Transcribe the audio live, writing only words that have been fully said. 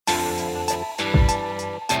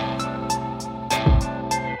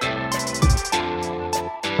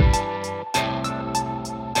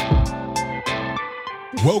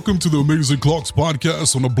Welcome to the Amazing Clarks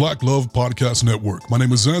podcast on the Black Love Podcast Network. My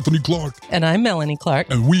name is Anthony Clark. And I'm Melanie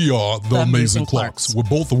Clark. And we are the Amazing Clarks. We're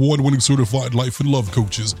both award-winning certified life and love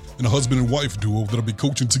coaches and a husband and wife duo that have been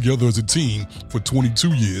coaching together as a team for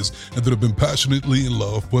 22 years and that have been passionately in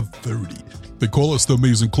love for 30. They call us the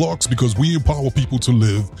Amazing Clarks because we empower people to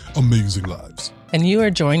live amazing lives. And you are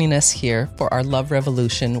joining us here for our Love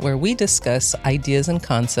Revolution, where we discuss ideas and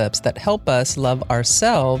concepts that help us love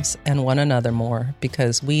ourselves and one another more,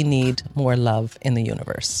 because we need more love in the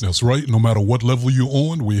universe. That's right. No matter what level you're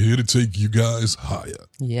on, we're here to take you guys higher.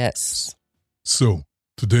 Yes. So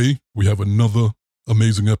today we have another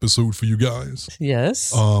amazing episode for you guys.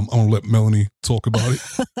 Yes. I'm going to let Melanie talk about it.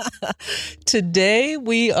 Today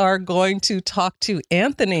we are going to talk to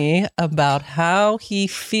Anthony about how he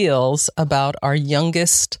feels about our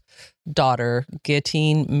youngest daughter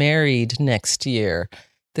getting married next year.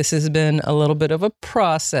 This has been a little bit of a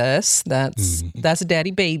process. That's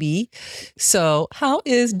Daddy Baby. So how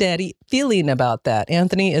is Daddy feeling about that?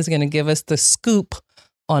 Anthony is going to give us the scoop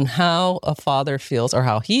on how a father feels, or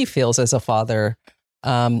how he feels as a father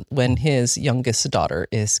when his youngest daughter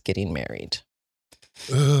is getting married.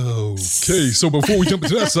 Okay, so before we jump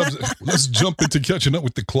into that subject, let's jump into catching up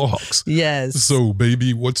with the Clarks. Yes. So,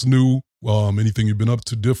 baby, what's new? Anything you've been up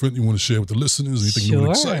to different you want to share with the listeners? Anything new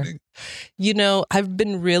and exciting? You know, I've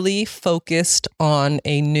been really focused on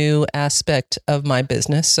a new aspect of my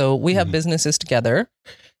business. So we have businesses together.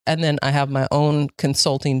 And then I have my own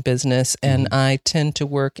consulting business, and I tend to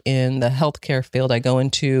work in the healthcare field. I go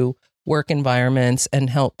into work environments and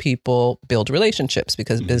help people build relationships,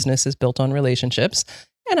 because business is built on relationships.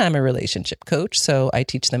 And I'm a relationship coach, so I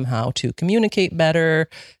teach them how to communicate better,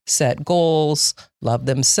 set goals, love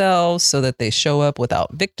themselves so that they show up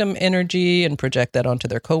without victim energy and project that onto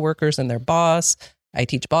their coworkers and their boss. I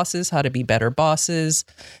teach bosses how to be better bosses.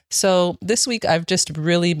 So this week, I've just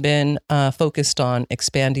really been focused on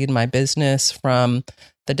expanding my business from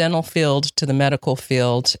the dental field to the medical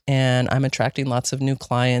field. And I'm attracting lots of new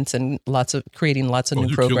clients and creating lots of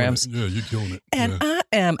new programs. Yeah, you're killing it. And I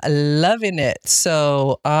am loving it.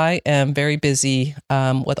 So I am very busy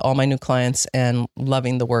with all my new clients and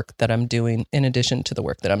loving the work that I'm doing in addition to the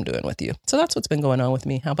work that I'm doing with you. So that's what's been going on with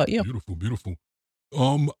me. How about you? Beautiful, beautiful.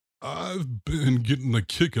 I've been getting a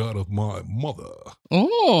kick out of my mother.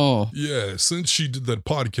 Oh. Yeah, since she did that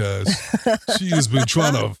podcast, she has been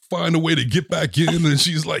trying to find a way to get back in. And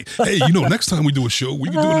she's like, hey, next time we do a show, we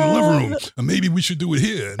can do it in the living room. And maybe we should do it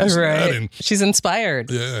here. Right. And she's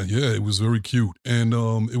inspired. Yeah, it was very cute. And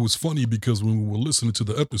it was funny because when we were listening to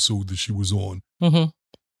the episode that she was on,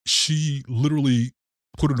 she literally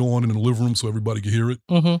put it on in the living room so everybody could hear it.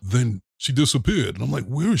 Then she disappeared. And I'm like,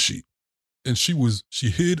 where is she? And she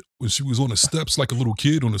hid when she was on the steps like a little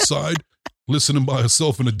kid on the side, listening by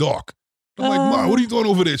herself in the dark. I'm like, Mom, what are you doing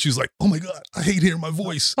over there? She's like, oh my God, I hate hearing my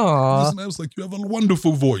voice. Aww. And I was like, you have a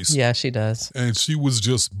wonderful voice. Yeah, she does. And she was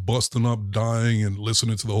just busting up, dying and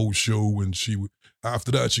listening to the whole show. And after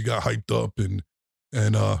that, she got hyped up and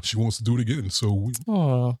she wants to do it again. So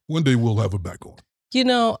one day we'll have her back on. You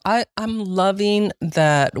know, I'm loving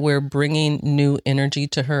that we're bringing new energy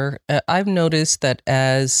to her. I've noticed that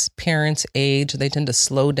as parents age, they tend to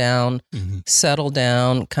slow down, settle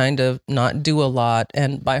down, kind of not do a lot.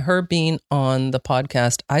 And by her being on the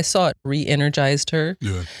podcast, I saw it re-energized her.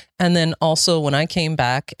 Yeah. And then also when I came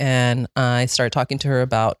back and I started talking to her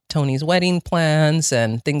about Tony's wedding plans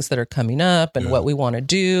and things that are coming up and what we want to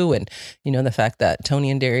do. And, the fact that Tony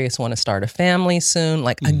and Darius want to start a family soon.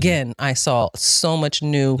 Like, again, I saw so much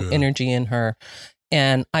new energy in her.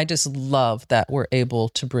 And I just love that we're able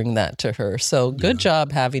to bring that to her. So good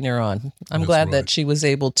job having her on. I'm glad that she was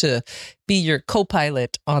able to be your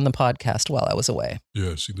co-pilot on the podcast while I was away.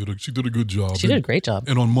 Yeah, she did a good job. She did a great job.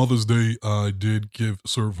 And on Mother's Day, I did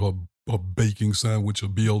serve her a baking sandwich, a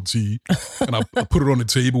BLT, and I put it on the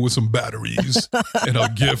table with some batteries and her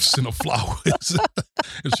gifts and her flowers.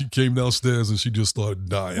 And she came downstairs and she just started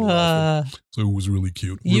dying laughing. So it was really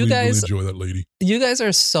cute. Really enjoy that lady. You guys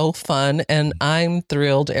are so fun, and I'm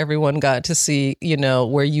thrilled everyone got to see,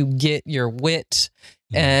 where you get your wit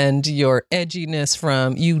and your edginess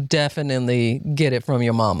from. You definitely get it from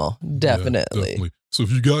your mama. Definitely. Definitely. So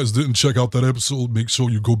if you guys didn't check out that episode, make sure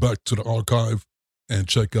you go back to the archive and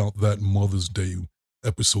check out that Mother's Day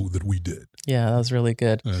episode that we did. Yeah, that was really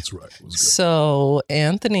good. That's right. It was good. So,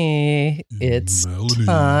 Anthony, it's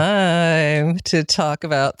time to talk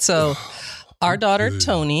about... Our daughter,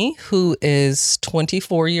 Tony, who is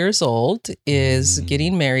 24 years old, is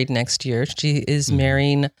getting married next year. She is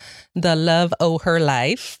marrying the love of her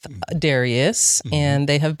life, Darius, and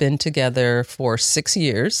they have been together for 6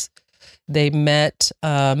 years. They met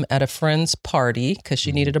at a friend's party because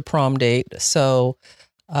she needed a prom date. So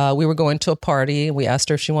we were going to a party. We asked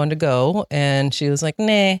her if she wanted to go, and she was like,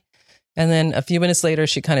 nah. And then a few minutes later,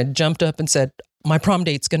 she kind of jumped up and said, my prom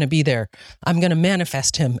date's going to be there. I'm going to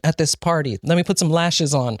manifest him at this party. Let me put some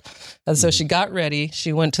lashes on. And so she got ready.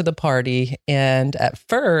 She went to the party. And at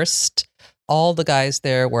first, all the guys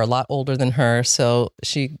there were a lot older than her. So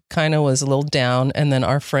she kind of was a little down. And then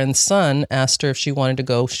our friend's son asked her if she wanted to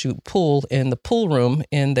go shoot pool in the pool room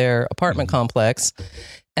in their apartment complex.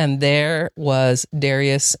 And there was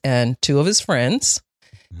Darius and two of his friends.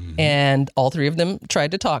 And all three of them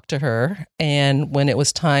tried to talk to her. And when it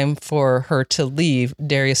was time for her to leave,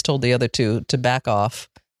 Darius told the other two to back off,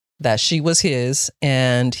 that she was his,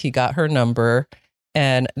 and he got her number.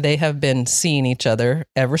 And they have been seeing each other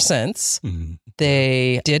ever since.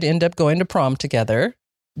 They did end up going to prom together.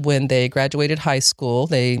 When they graduated high school,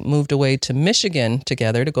 they moved away to Michigan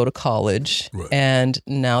together to go to college. Right. And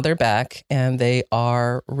now they're back and they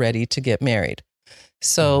are ready to get married.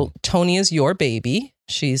 So Toni is your baby.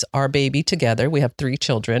 She's our baby together. We have 3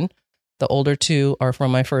 children. The older 2 are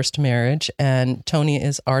from my first marriage, and Toni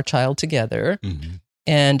is our child together.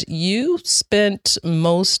 And you spent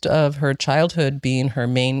most of her childhood being her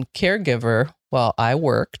main caregiver while I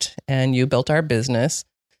worked, and you built our business.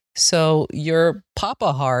 So your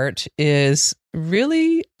papa heart is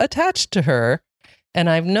really attached to her. And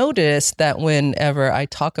I've noticed that whenever I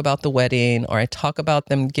talk about the wedding or I talk about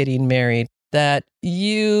them getting married, that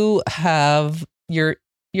you have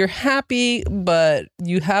you're happy, but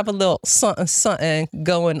you have a little something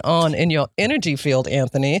going on in your energy field,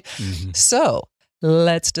 Anthony. So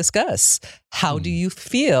let's discuss. How do you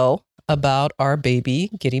feel about our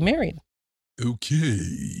baby getting married? Okay.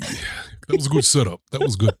 That was a good setup. That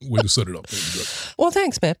was a good way to set it up. Well,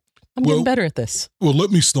 thanks, babe. I'm getting better at this. Well,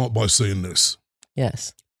 let me start by saying this.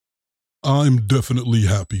 Yes. I'm definitely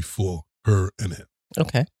happy for her and him.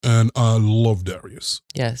 Okay. And I love Darius.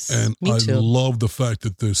 Yes. And me too. I love the fact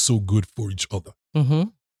that they're so good for each other.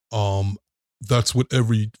 That's what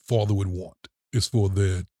every father would want, is for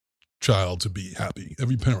their child to be happy.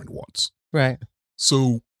 Every parent wants. Right.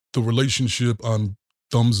 So the relationship, I'm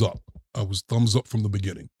thumbs up. I was thumbs up from the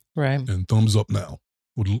beginning. Right. And thumbs up now.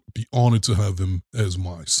 Would be honored to have him as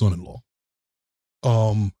my son-in-law.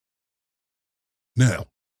 Now,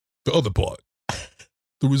 the other part.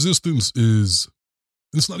 The resistance is,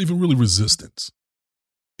 it's not even really resistance.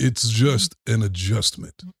 It's just an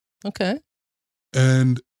adjustment. Okay.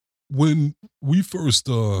 And when we first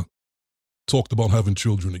talked about having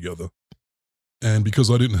children together, and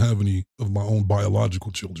because I didn't have any of my own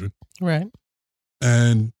biological children. Right.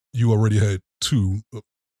 And you already had 2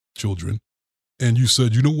 children. And you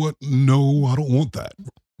said, you know what? No, I don't want that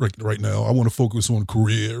right now. I want to focus on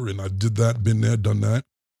career. And I did that, been there, done that.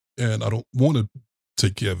 And I don't want to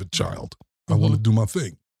take care of a child. I want to do my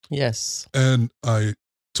thing. Yes. And I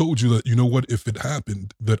told you that, you know what, if it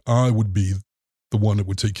happened, that I would be the one that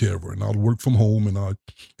would take care of her, and I'd work from home. And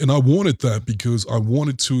I wanted that because I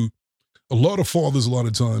wanted to, a lot of fathers, a lot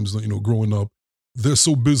of times, you know, growing up, they're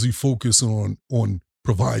so busy focusing on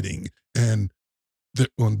providing and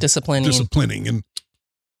on disciplining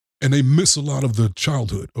and they miss a lot of the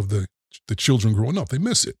childhood of the children growing up. They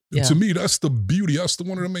miss it. And to me, that's the beauty. That's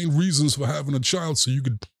one of the main reasons for having a child, so you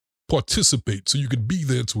could participate, so you could be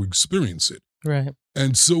there to experience it. Right.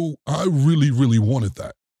 And so I really, really wanted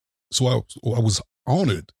that. So I was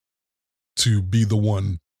honored to be the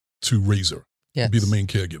one to raise her, to be the main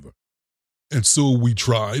caregiver. And so we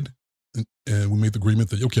tried, and we made the agreement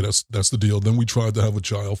that, okay, that's the deal. Then we tried to have a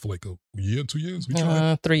child for like a year, 2 years? We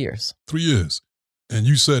tried? 3 years. 3 years. And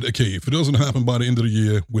you said, okay, if it doesn't happen by the end of the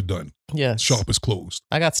year, we're done. Yes. Shop is closed.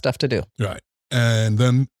 I got stuff to do. Right. And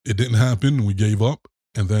then it didn't happen, and we gave up,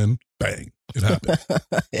 and then bang, it happened.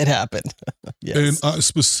 It happened. Yes. And I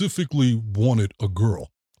specifically wanted a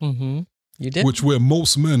girl. You did? Which where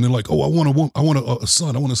most men, they're like, oh, I want a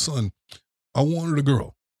son. I want a son. I wanted a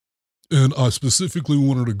girl. And I specifically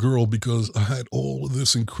wanted a girl because I had all of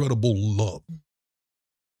this incredible love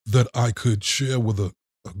that I could share with a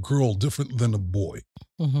girl different than a boy,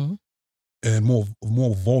 and more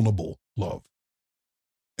vulnerable love.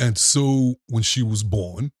 And so when she was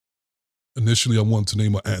born, initially I wanted to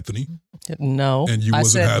name her Anthony. No. And you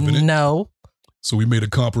wasn't having it. No. So we made a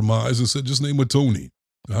compromise and said, just name her Toni.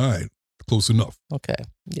 All right, close enough. Okay.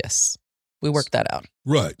 Yes. We worked that out.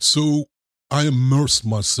 Right. So I immersed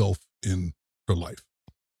myself in her life.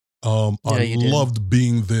 I loved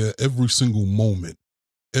being there every single moment,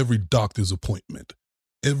 every doctor's appointment,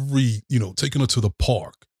 every, taking her to the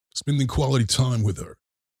park, spending quality time with her.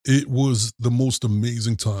 It was the most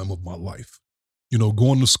amazing time of my life.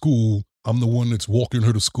 Going to school I'm the one that's walking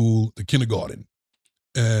her to school, the kindergarten.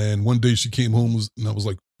 And one day she came home and I was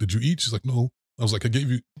like, did you eat? She's like, no. I was like, I gave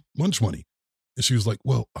you lunch money. And she was like,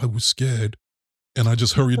 well, I was scared. And I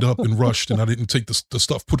just hurried up and rushed, and I didn't take the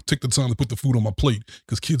stuff, take the time to put the food on my plate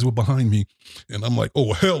because kids were behind me. And I'm like,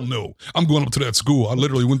 oh, hell no. I'm going up to that school. I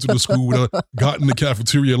literally went to the school with her, got in the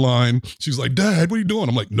cafeteria line. She's like, Dad, what are you doing?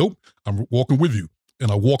 I'm like, nope, I'm walking with you.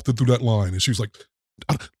 And I walked her through that line, and she was like,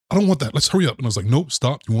 I don't want that. Let's hurry up. And I was like, nope,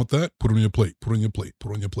 stop. You want that? Put it on your plate. Put it on your plate.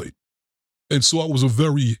 Put it on your plate. And so I was a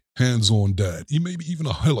very hands-on dad. Maybe even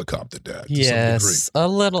a helicopter dad. Yes, a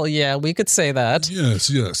little. Yeah, we could say that.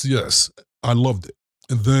 Yes. I loved it.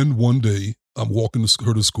 And then one day, I'm walking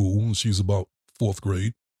her to school, and she's about 4th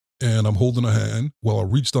grade, and I'm holding her hand. Well, I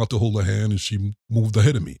reached out to hold her hand, and she moved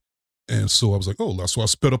ahead of me. And so I was like, oh, so I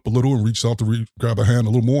sped up a little and reached out to grab her hand a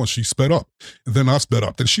little more, and she sped up. And then I sped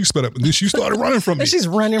up. Then she sped up, and then she started running from me. And she's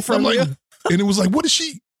running from you. And it was like, what is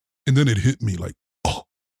she? And then it hit me like, oh,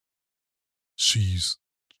 she's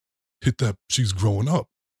hit that. She's growing up.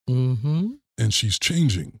 Mm-hmm. And she's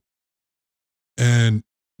changing. And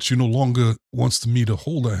she no longer wants me to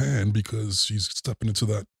hold her hand because she's stepping into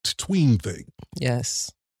that tween thing.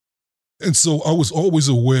 Yes. And so I was always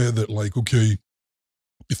aware that, like, okay,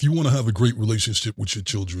 if you want to have a great relationship with your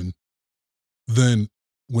children, then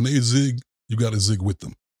when they zig, you got to zig with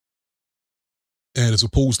them. And as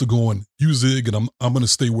opposed to going, you zig and I'm going to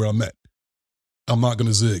stay where I'm at. I'm not going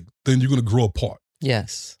to zig. Then you're going to grow apart.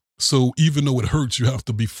 Yes. So even though it hurts, you have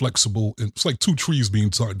to be flexible. And it's like two trees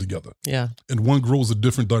being tied together. Yeah. And one grows a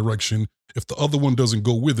different direction. If the other one doesn't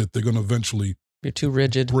go with it, they're going to eventually... You're too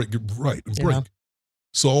rigid. Break.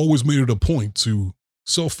 So I always made it a point to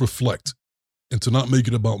self-reflect and to not make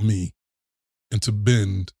it about me and to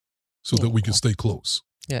bend so that we can stay close.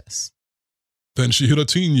 Yes. Then she hit her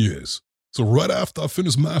teen years. So right after I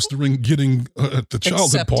finished mastering getting the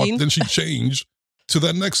childhood part, then she changed to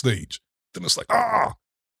that next stage. Then it's like,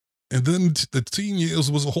 And then the teen years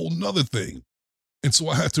was a whole nother thing. And so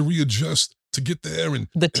I had to readjust to get there. And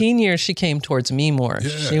the teen years, she came towards me more. Yeah.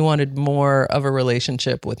 She wanted more of a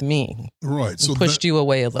relationship with me. Right. So pushed you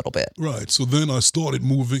away a little bit. Right. So then I started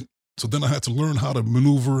moving. So then I had to learn how to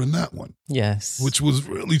maneuver in that one. Yes. Which was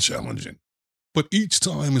really challenging. But each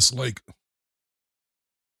time it's like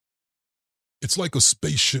a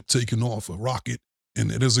spaceship taking off, a rocket.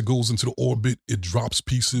 And as it goes into the orbit, it drops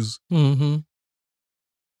pieces. Mm-hmm.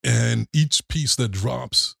 And each piece that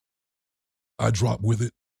drops, I drop with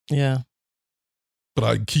it. Yeah. But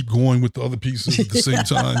I keep going with the other pieces at the same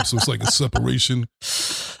time. So it's like a separation.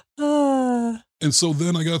 And so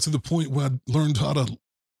then I got to the point where I learned how to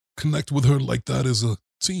connect with her like that as a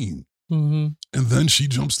teen. Mm-hmm. And then she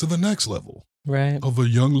jumps to the next level. Right. Of a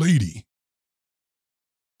young lady.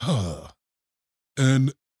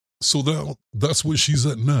 And so that's where she's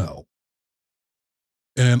at now.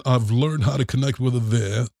 And I've learned how to connect with her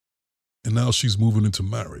there. And now she's moving into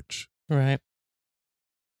marriage. Right.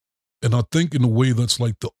 And I think in a way that's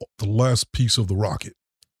like the last piece of the rocket.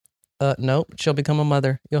 Nope. She'll become a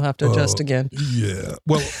mother. You'll have to adjust again. Yeah.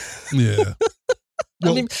 Well, yeah.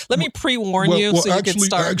 Let me pre-warn you so you can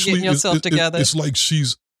start getting yourself together. It's like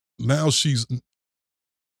she's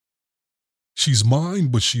mine,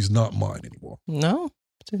 but she's not mine anymore. No,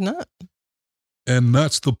 she's not. And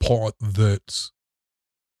that's the part that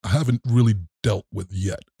I haven't really dealt with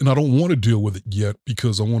yet. And I don't want to deal with it yet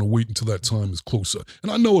because I want to wait until that time is closer.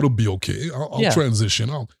 And I know it'll be okay. I'll transition.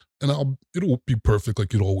 It'll be perfect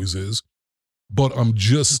like it always is. But I'm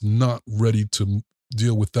just not ready to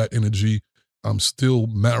deal with that energy. I'm still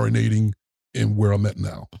marinating in where I'm at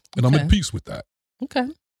now. And I'm at peace with that. Okay.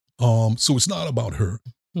 So it's not about her.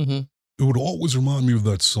 Mm-hmm. It would always remind me of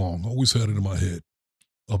that song. I always had it in my head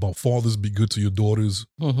about fathers be good to your daughters.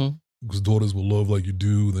 Mm-hmm. Because daughters will love like you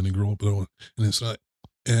do, then they grow up and it's not,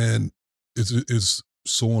 and it's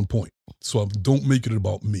so on point. So I don't make it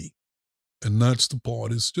about me, and that's the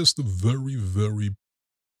part. It's just a very, very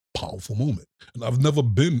powerful moment, and I've never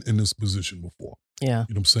been in this position before. Yeah,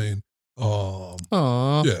 you know what I'm saying?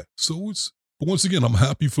 Aww. Yeah. So but once again, I'm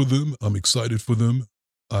happy for them. I'm excited for them.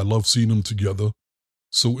 I love seeing them together.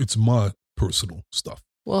 So it's my personal stuff.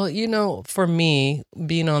 Well, for me,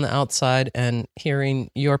 being on the outside and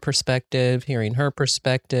hearing your perspective, hearing her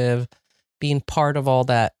perspective, being part of all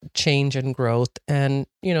that change and growth. And,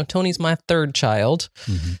 Tony's my third child.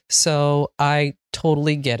 Mm-hmm. So I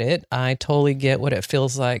totally get it. I totally get what it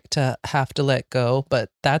feels like to have to let go.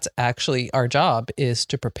 But that's actually our job, is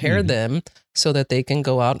to prepare them so that they can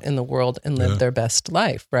go out in the world and live their best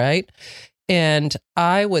life, right? And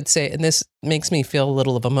I would say, and this makes me feel a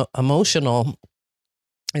little emotional,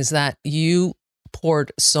 is that you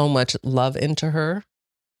poured so much love into her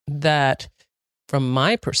that from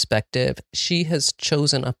my perspective, she has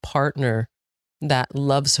chosen a partner that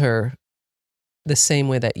loves her the same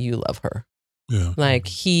way that you love her. Yeah. Like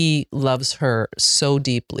he loves her so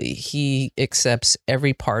deeply. He accepts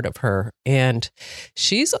every part of her. And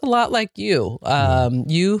she's a lot like you.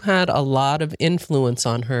 You had a lot of influence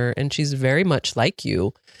on her, and she's very much like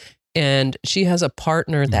you. And she has a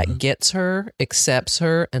partner that gets her, accepts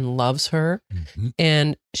her, and loves her. Mm-hmm.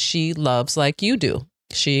 And she loves like you do.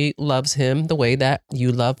 She loves him the way that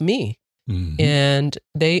you love me. Mm-hmm. And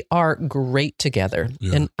they are great together.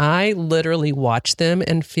 Yeah. And I literally watch them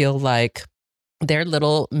and feel like they're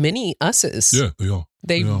little mini us's. Yeah, they are.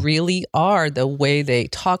 They really are, the way they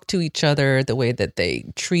talk to each other, the way that they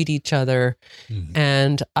treat each other. Mm-hmm.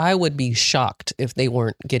 And I would be shocked if they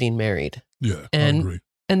weren't getting married. Yeah, I agree.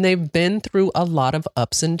 And they've been through a lot of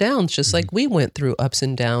ups and downs, just like we went through ups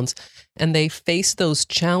and downs. And they faced those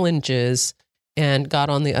challenges and got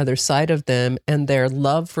on the other side of them. And their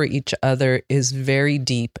love for each other is very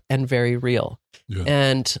deep and very real. Yeah.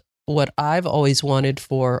 And what I've always wanted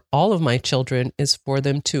for all of my children is for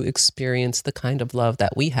them to experience the kind of love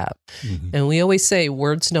that we have. Mm-hmm. And we always say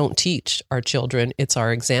words don't teach our children, it's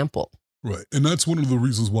our example. Right. And that's one of the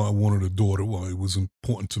reasons why I wanted a daughter, why it was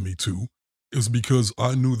important to me too, is because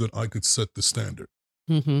I knew that I could set the standard.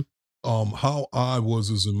 Mm-hmm. How I was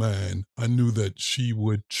as a man, I knew that she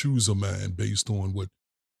would choose a man based on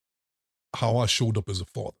how I showed up as a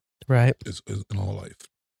father. Right. In our life.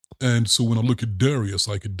 And so when I look at Darius,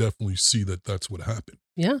 I could definitely see that that's what happened.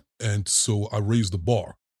 Yeah. And so I raised the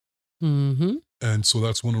bar. Mm-hmm. And so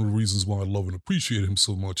that's one of the reasons why I love and appreciate him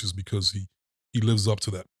so much, is because he lives up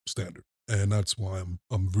to that standard. And that's why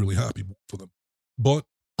I'm really happy for them. But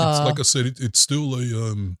it's, like I said, it's still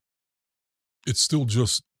it's still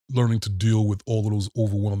just learning to deal with all of those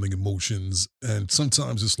overwhelming emotions. And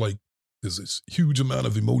sometimes it's like there's this huge amount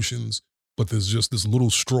of emotions, but there's just this little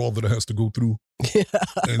straw that it has to go through. Yeah.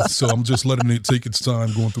 And so I'm just letting it take its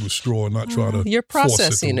time going through the straw and not try to You're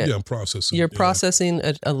processing it. Yeah, I'm processing You're processing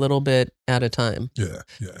it a little bit at a time. Yeah,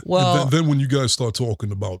 yeah. Well, and then when you guys start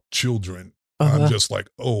talking about children, I'm just like,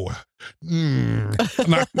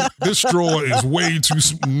 this straw is way too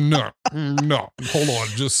no, hold on,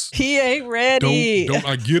 just he ain't ready. Don't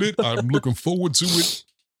I get it? I'm looking forward to it,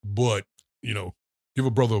 but give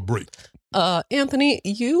a brother a break. Anthony,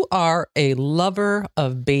 you are a lover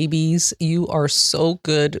of babies. You are so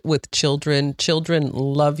good with children. Children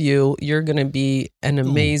love you. You're going to be an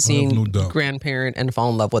amazing grandparent and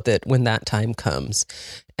fall in love with it when that time comes.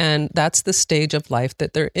 And that's the stage of life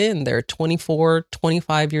that they're in. They're 24,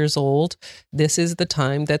 25 years old. This is the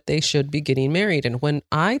time that they should be getting married. And when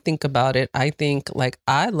I think about it, I think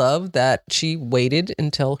I love that she waited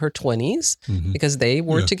until her 20s because they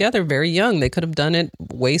were together very young. They could have done it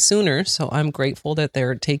way sooner. So I'm grateful that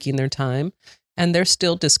they're taking their time and they're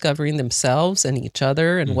still discovering themselves and each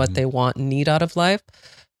other and what they want and need out of life.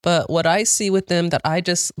 But what I see with them that I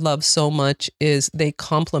just love so much is they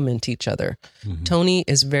complement each other. Mm-hmm. Toni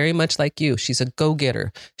is very much like you. She's a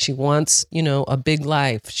go-getter. She wants, a big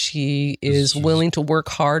life. She is willing to work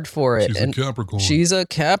hard for it. She's a Capricorn. She's a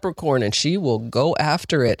Capricorn and she will go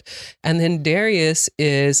after it. And then Darius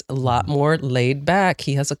is a lot more laid back.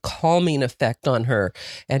 He has a calming effect on her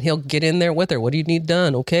and he'll get in there with her. What do you need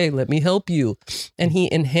done? Okay, let me help you. And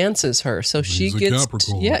he enhances her. So he's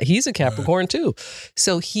he's a Capricorn too.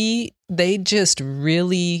 So they just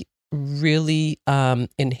really, really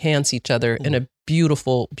enhance each other in a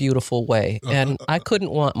beautiful, beautiful way. And I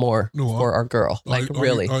couldn't want more for our girl.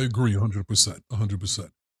 Really. I agree 100%. 100%.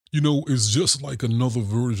 It's just like another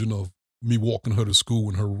version of me walking her to school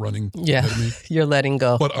and her running. Yeah, you're letting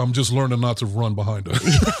go. But I'm just learning not to run behind her.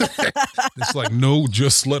 It's like, no,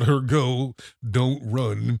 just let her go. Don't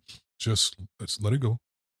run. Let's let it go.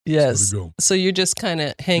 Yes. So you're just kind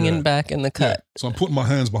of hanging back in the cut. Yeah. So I'm putting my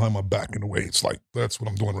hands behind my back in a way. It's like, that's what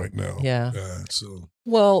I'm doing right now. Yeah. So.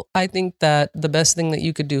 Well, I think that the best thing that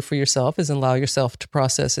you could do for yourself is allow yourself to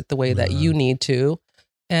process it the way that you need to.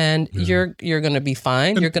 And you're going to be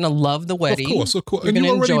fine. You're going to love the wedding. Of course. You're going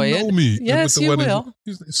to enjoy it. You know me. Yes, with the you wedding. will.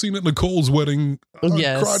 You've seen at Nicole's wedding. I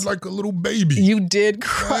cried like a little baby. You did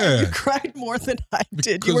cry. Yeah. You cried more than I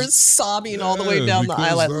did. You were sobbing all the way down the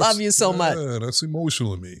aisle. I love you so much. Yeah, that's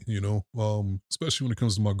emotional to me, especially when it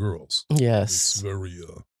comes to my girls. Yes. It's very...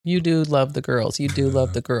 You do love the girls. You do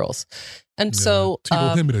love the girls. And so...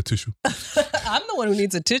 Tito, hand me that tissue. I'm the one who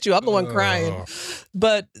needs a tissue. I'm the one crying.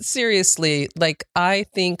 But seriously, I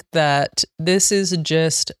think that this is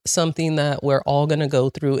just something that we're all going to go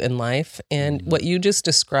through in life. And what you just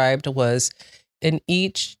described was in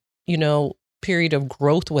each, period of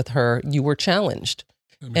growth with her, you were challenged.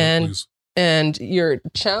 And And you're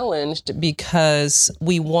challenged because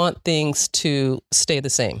we want things to stay the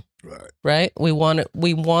same. Right. We want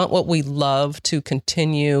what we love to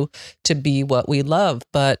continue to be what we love,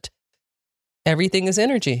 but everything is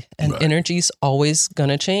energy, and energy's always going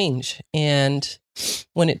to change. And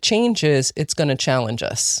when it changes, it's going to challenge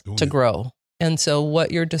us to grow. And so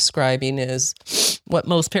what you're describing is what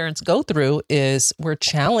most parents go through is we're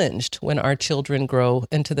challenged when our children grow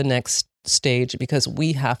into the next stage because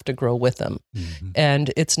we have to grow with them.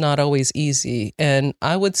 And it's not always easy. And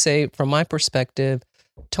I would say from my perspective,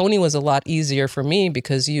 Tony was a lot easier for me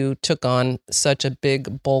because you took on such a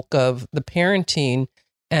big bulk of the parenting,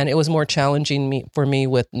 and it was more challenging for me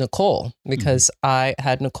with Nicole because I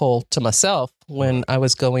had Nicole to myself when I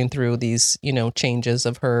was going through these, changes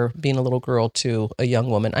of her being a little girl to a young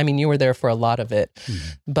woman. I mean, you were there for a lot of it,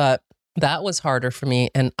 but that was harder for me.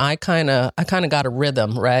 And I kind of got a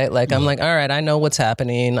rhythm, right? Like, I'm like, all right, I know what's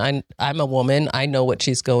happening. I'm a woman. I know what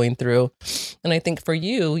she's going through. And I think for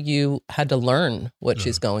you, you had to learn what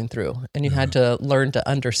she's going through, and you had to learn to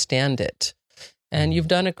understand it. And you've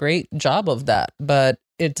done a great job of that, but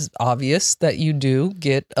it's obvious that you do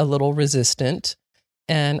get a little resistant.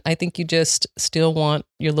 And I think you just still want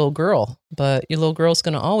your little girl, but your little girl's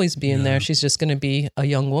going to always be in there. She's just going to be a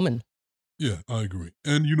young woman. Yeah, I agree.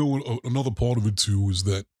 And another part of it too is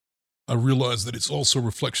that I realize that it's also a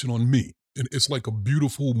reflection on me. And it's like a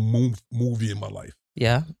beautiful movie in my life.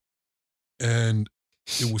 Yeah. And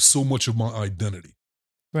it was so much of my identity.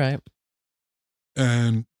 Right.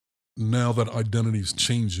 And now that identity is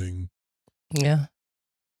changing. Yeah.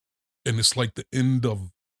 And it's like the end of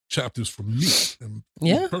chapters for me, and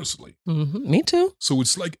me personally. Me too. So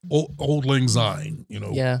it's like Auld Lang Syne,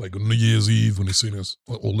 like on New Year's Eve when they sing this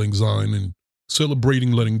Auld Lang Syne and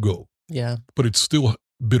celebrating letting go. Yeah. But it's still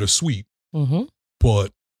bittersweet.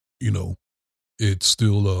 But, it's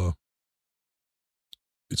still,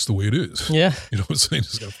 it's the way it is. Yeah. You know what I'm saying?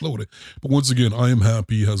 It's got to flow with it. But once again, I am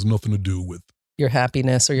happy. It has nothing to do with your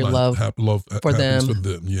happiness or your love for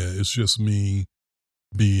them. Yeah. It's just me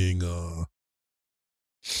being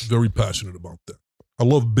very passionate about that. I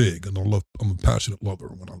love big, and I'm a passionate lover.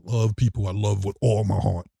 When I love people, I love with all my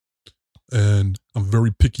heart. And I'm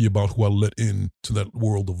very picky about who I let in to that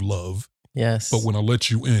world of love. Yes. But when I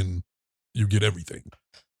let you in, you get everything.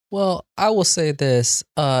 Well, I will say this.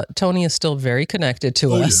 Tony is still very connected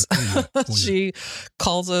to us. She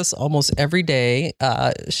calls us almost every day.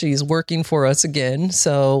 She's working for us again.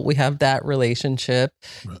 So we have that relationship.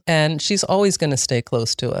 Right. And she's always going to stay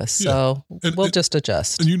close to us. Yeah. So we'll just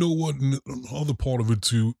adjust. And you know what? Another part of it,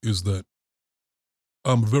 too, is that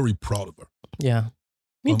I'm very proud of her. Yeah.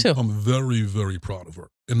 Me too. I'm very, very proud of her.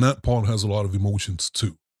 And that part has a lot of emotions,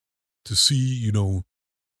 too. To see,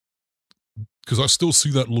 because I still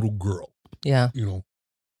see that little girl. Yeah.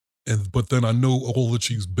 But then I know all that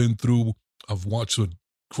she's been through. I've watched her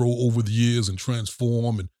grow over the years and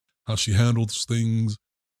transform, and how she handles things.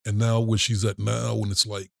 And now where she's at now, and it's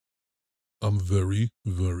like, I'm very,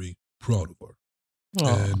 very proud of her.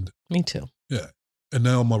 Oh, and me too. Yeah. And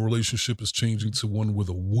now my relationship is changing to one with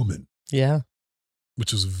a woman. Yeah.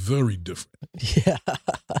 Which is very different. Yeah.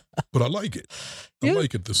 But I like it. I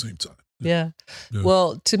like it at the same time. Yeah.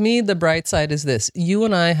 Well, to me, the bright side is this. You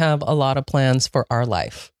and I have a lot of plans for our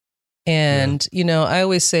life. And, I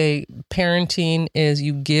always say parenting is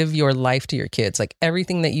you give your life to your kids. Like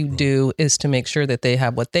everything that you do is to make sure that they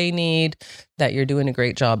have what they need, that you're doing a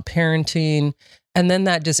great job parenting. And then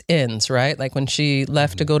that just ends, right? Like when she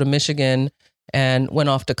left to go to Michigan and went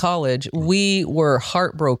off to college, we were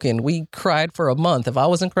heartbroken. We cried for a month. If I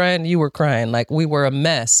wasn't crying, you were crying. Like we were a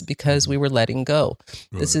mess because we were letting go.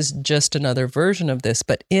 Right. This is just another version of this.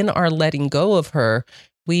 But in our letting go of her,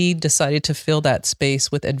 we decided to fill that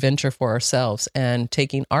space with adventure for ourselves and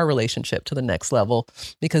taking our relationship to the next level,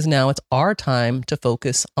 because now it's our time to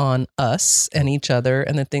focus on us and each other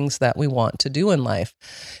and the things that we want to do in life.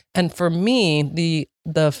 And for me,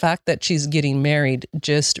 the fact that she's getting married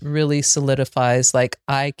just really solidifies, like,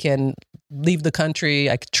 I can leave the country,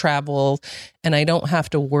 I could travel, and I don't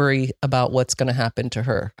have to worry about what's going to happen to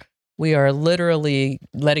her. We are literally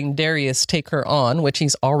letting Darius take her on, which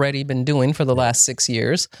he's already been doing for the last 6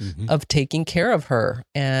 years, of taking care of her.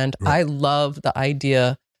 And I love the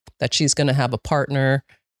idea that she's going to have a partner,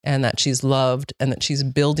 and that she's loved, and that she's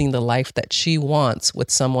building the life that she wants with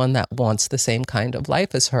someone that wants the same kind of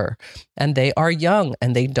life as her. And they are young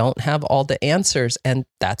and they don't have all the answers, and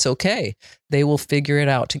that's okay. They will figure it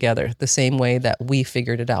out together the same way that we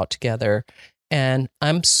figured it out together. And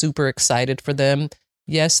I'm super excited for them.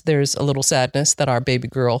 yes, there's a little sadness that our baby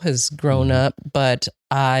girl has grown up, but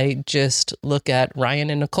I just look at Ryan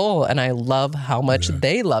and Nicole and I love how much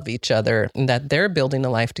they love each other and that they're building a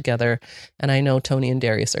life together. And I know Tony and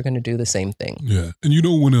Darius are going to do the same thing. Yeah. And you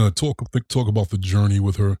know, when talk about the journey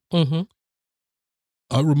with her,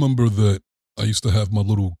 I remember that I used to have my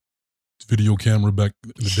little video camera back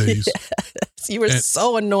in the days. Yes, you were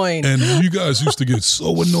so annoying. And you guys used to get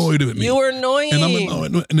so annoyed at me. You were annoying.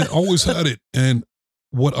 And I always had it. And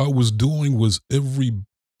what I was doing was every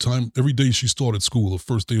day she started school, the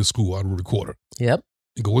first day of school, I would record her. Yep.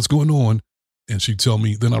 And go, what's going on? And she'd tell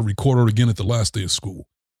me, then I record her again at the last day of school.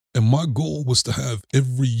 And my goal was to have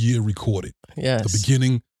every year recorded. Yes. The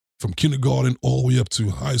beginning, from kindergarten all the way up to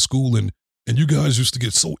high school. And you guys used to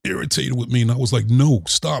get so irritated with me. And I was like, no,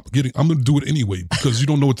 stop. I'm going to do it anyway because you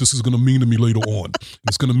don't know what this is going to mean to me later on.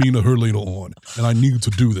 It's going to mean to her later on. And I need to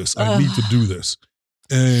do this. I need to do this.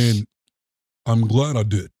 And I'm glad I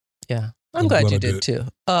did. Yeah. I'm glad you did too.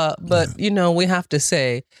 But, you know, we have to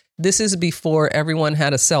say, this is before everyone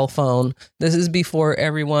had a cell phone. This is before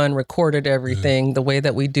everyone recorded everything the way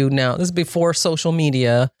that we do now. This is before social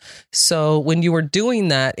media. So when you were doing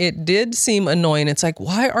that, it did seem annoying. It's like,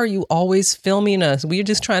 why are you always filming us? We're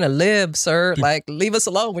just trying to live, sir. Like, leave us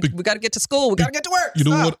alone. We got to get to school. We got to get to work. You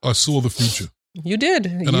know what? I saw the future. You did.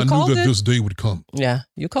 And I knew that this day would come. Yeah,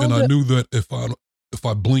 you called it. And I knew that if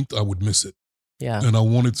I blinked, I would miss it. Yeah. And I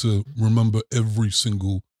wanted to remember every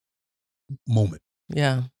single moment.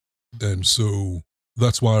 Yeah. And so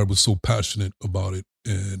that's why I was so passionate about it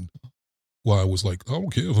and why I was like, I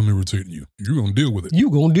don't care if I'm irritating you. You're going to deal with it. You're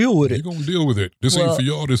going to deal with it. You're going to deal with it. This ain't for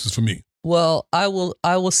y'all. This is for me. Well, I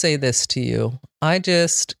will say this to you. I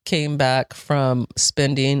just came back from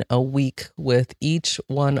spending a week with each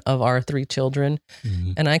one of our 3 children.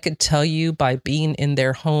 Mm-hmm. And I could tell you by being in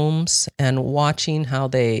their homes and watching how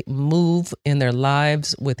they move in their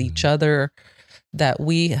lives with each other, that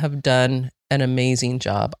we have done an amazing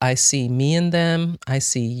job. I see me in them. I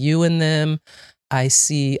see you in them. I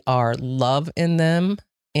see our love in them.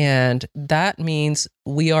 And that means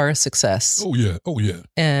we are a success. Oh, yeah. Oh, yeah.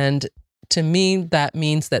 And to me, that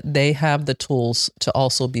means that they have the tools to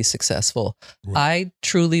also be successful. Right. I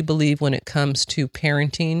truly believe when it comes to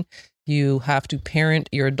parenting, you have to parent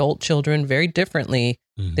your adult children very differently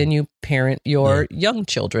than you parent your young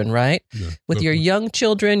children, right? Yeah, with your young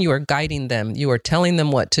children, you are guiding them. You are telling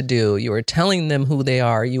them what to do. You are telling them who they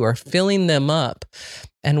are. You are filling them up.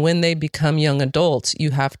 And when they become young adults,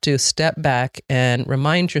 you have to step back and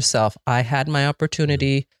remind yourself, I had my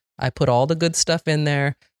opportunity. I put all the good stuff in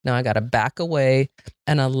there. Now I got to back away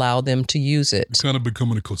and allow them to use it. Kind of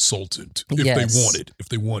becoming a consultant if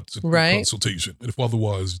they want a consultation. And if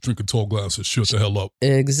otherwise, drink a tall glass and shut the hell up.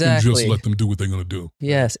 Exactly. And just let them do what they're going to do.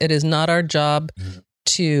 Yes. It is not our job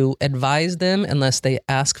to advise them unless they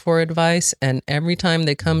ask for advice. And every time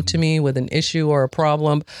they come to me with an issue or a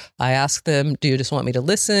problem, I ask them, do you just want me to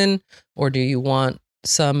listen or do you want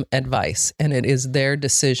some advice? And it is their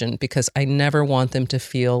decision because I never want them to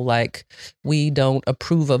feel like we don't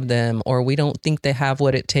approve of them or we don't think they have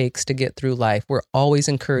what it takes to get through life. We're always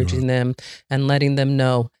encouraging them and letting them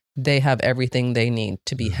know they have everything they need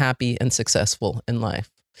to be happy and successful in life.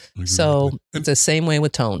 Exactly. So it's the same way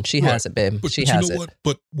with Tone. She has it, babe. She has it. What?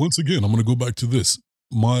 But once again, I'm going to go back to this.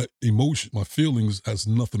 My emotion, my feelings has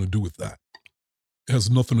nothing to do with that. It has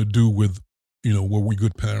nothing to do with, were we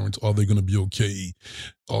good parents? Are they going to be okay?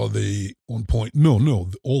 Are they on point? No.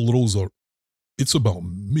 All of those it's about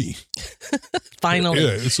me. Finally.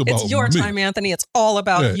 Yeah, it's your me. time, Anthony. It's all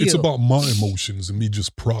about you. It's about my emotions and me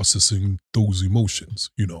just processing those emotions,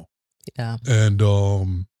 Yeah. And,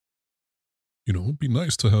 it'd be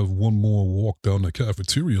nice to have one more walk down the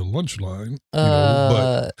cafeteria lunch line,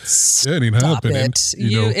 but that ain't happening.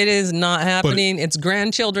 It is not happening. It's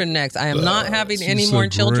grandchildren next. I am not having any more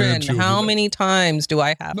children. How many times do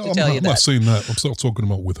I have to tell you that? I'm not saying that. I'm still talking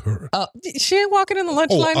about with her. She ain't walking in the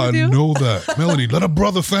lunch line with you? I know that. Melanie, let a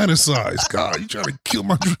brother fantasize. God, you trying to kill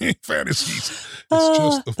my dream fantasies. It's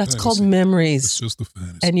just a That's called memories. It's just a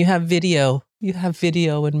fantasy. And you have video. You have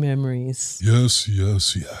video and memories. Yes.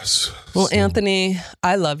 Well, Anthony,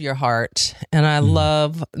 I love your heart. And I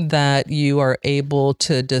love that you are able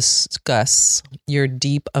to discuss your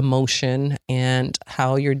deep emotion and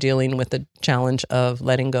how you're dealing with the challenge of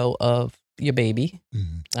letting go of your baby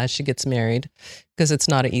as she gets married, because it's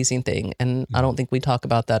not an easy thing. And I don't think we talk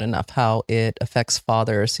about that enough, how it affects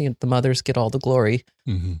fathers. The mothers get all the glory,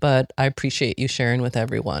 but I appreciate you sharing with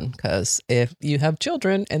everyone, because if you have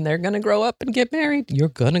children and they're going to grow up and get married, you're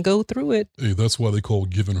going to go through it. Hey, that's why they call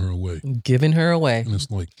giving her away. Giving her away. And it's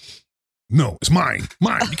like, No, it's mine.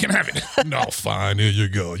 Mine. You can't have it. No, fine. Here you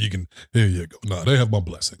go. Here you go. No, they have my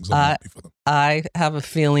blessings. I'm happy for them. I have a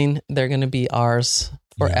feeling they're going to be ours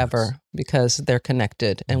forever because they're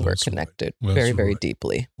connected and we're connected very, very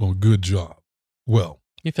deeply. Well, good job. Well.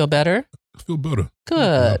 You feel better? I feel better.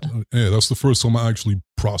 Good. Yeah, that's the first time I actually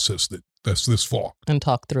processed it. That's this far. And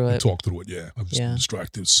talk through it. Yeah. I've just been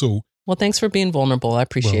distracted. So. Well, thanks for being vulnerable. I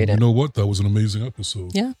appreciate it. You know what? That was an amazing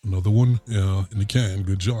episode. Yeah. Another one in the can.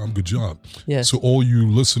 Good job. Yes. So all you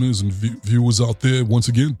listeners and viewers out there, once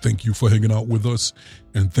again, thank you for hanging out with us.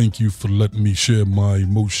 And thank you for letting me share my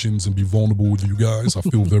emotions and be vulnerable with you guys. I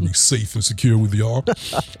feel very safe and secure with y'all.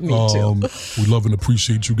 Me too. We love and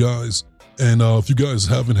appreciate you guys. And if you guys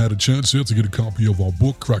haven't had a chance yet to get a copy of our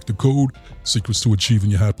book, Crack the Code, Secrets to Achieving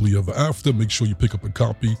Your Happily Ever After, make sure you pick up a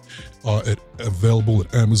copy available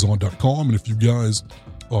at Amazon.com. And if you guys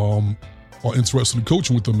are interested in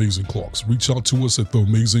coaching with the Amazing Clarks, reach out to us at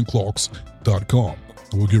theamazingclarks.com.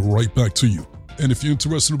 And we'll get right back to you. And if you're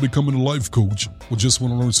interested in becoming a life coach or just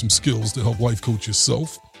want to learn some skills to help life coach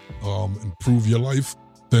yourself, improve your life,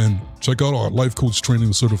 then check out our life coach training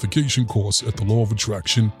and certification course at the Law of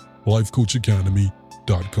Attraction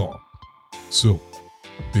LifeCoachAcademy.com. So,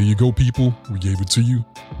 there you go, people. We gave it to you.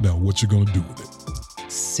 Now, what you gonna do with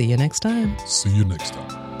it? See you next time. See you next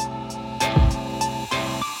time.